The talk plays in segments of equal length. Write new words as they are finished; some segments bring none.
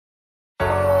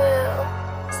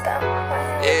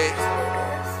Yeah.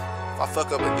 If I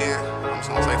fuck up again, I'm just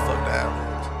gonna say fuck the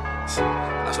average.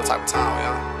 That's what type of time we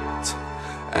on.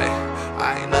 Hey,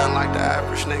 I ain't nothing like the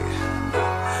average nigga.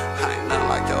 I ain't nothing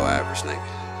like your average nigga.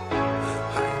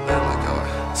 I ain't nothing like your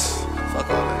average. Fuck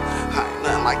all that. I ain't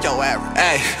nothing like your average.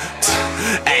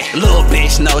 Hey, little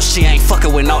bitch knows she ain't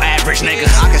fucking with no average nigga.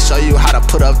 I can show you how to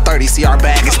put up 30, see our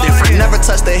bag is different. Never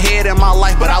touched a head in my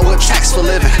life, but I whip tracks for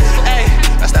living. Hey,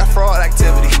 that's that fraud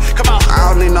activity. Come on. I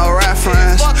don't need no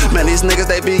reference. Man, these niggas,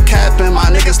 they be capping.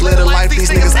 My niggas live the life, these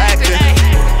niggas acting.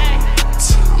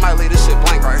 I might leave this shit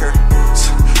blank right here.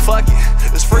 Fuck it,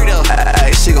 it's free though.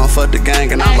 Hey, she gon' fuck the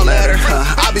gang and I'ma let her.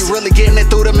 I be really getting it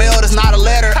through the mail, that's not a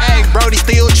letter. Hey, Brody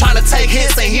still tryna take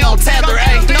hits and he on tether.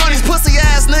 Hey, know these pussy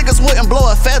ass niggas wouldn't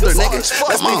blow a feather, nigga.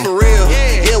 Let's be for real.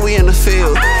 Yeah, we in the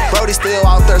field. Brody still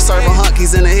out there serving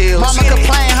hunkies in the hills. Mama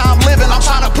complain how I'm living, I'm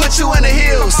tryna put you in the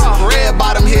hills. Red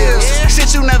bottom hills,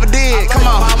 shit you never did. Come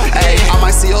on. Hey, I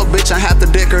might see your bitch and have to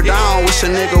dick her down. Wish a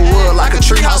nigga would, like a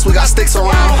treehouse, we got sticks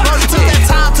around. Brody took that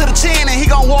time to the chin and he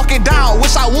gon' walk it down.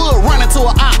 Wish I would run into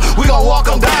an op, we gon' walk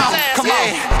him down. Come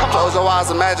on. Close your eyes,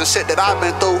 imagine shit that I've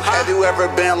been through. Have you ever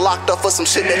been locked up for some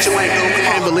shit that you ain't do?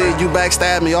 Can't believe you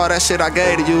backstabbed me, all that shit I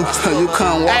gave to you. You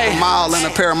couldn't walk a mile in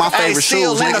a pair of my favorite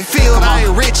shoes. Still in the field, I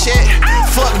ain't rich yet.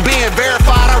 Fuck being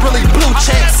verified, I really blue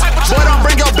checks. Boy, don't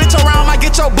bring your bitch around, might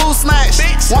get your boo snatched.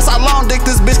 Once I long dick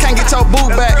this bitch, can't get your boo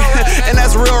back. And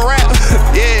that's real rap.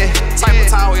 Yeah, type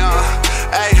of time we on.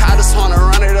 Hey, I just wanna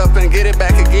run it up and get it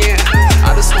back again.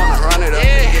 I just wanna run it up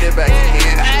and get it back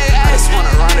again. I just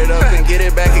wanna run it up and get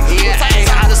it back again.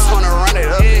 I just wanna run it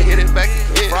up.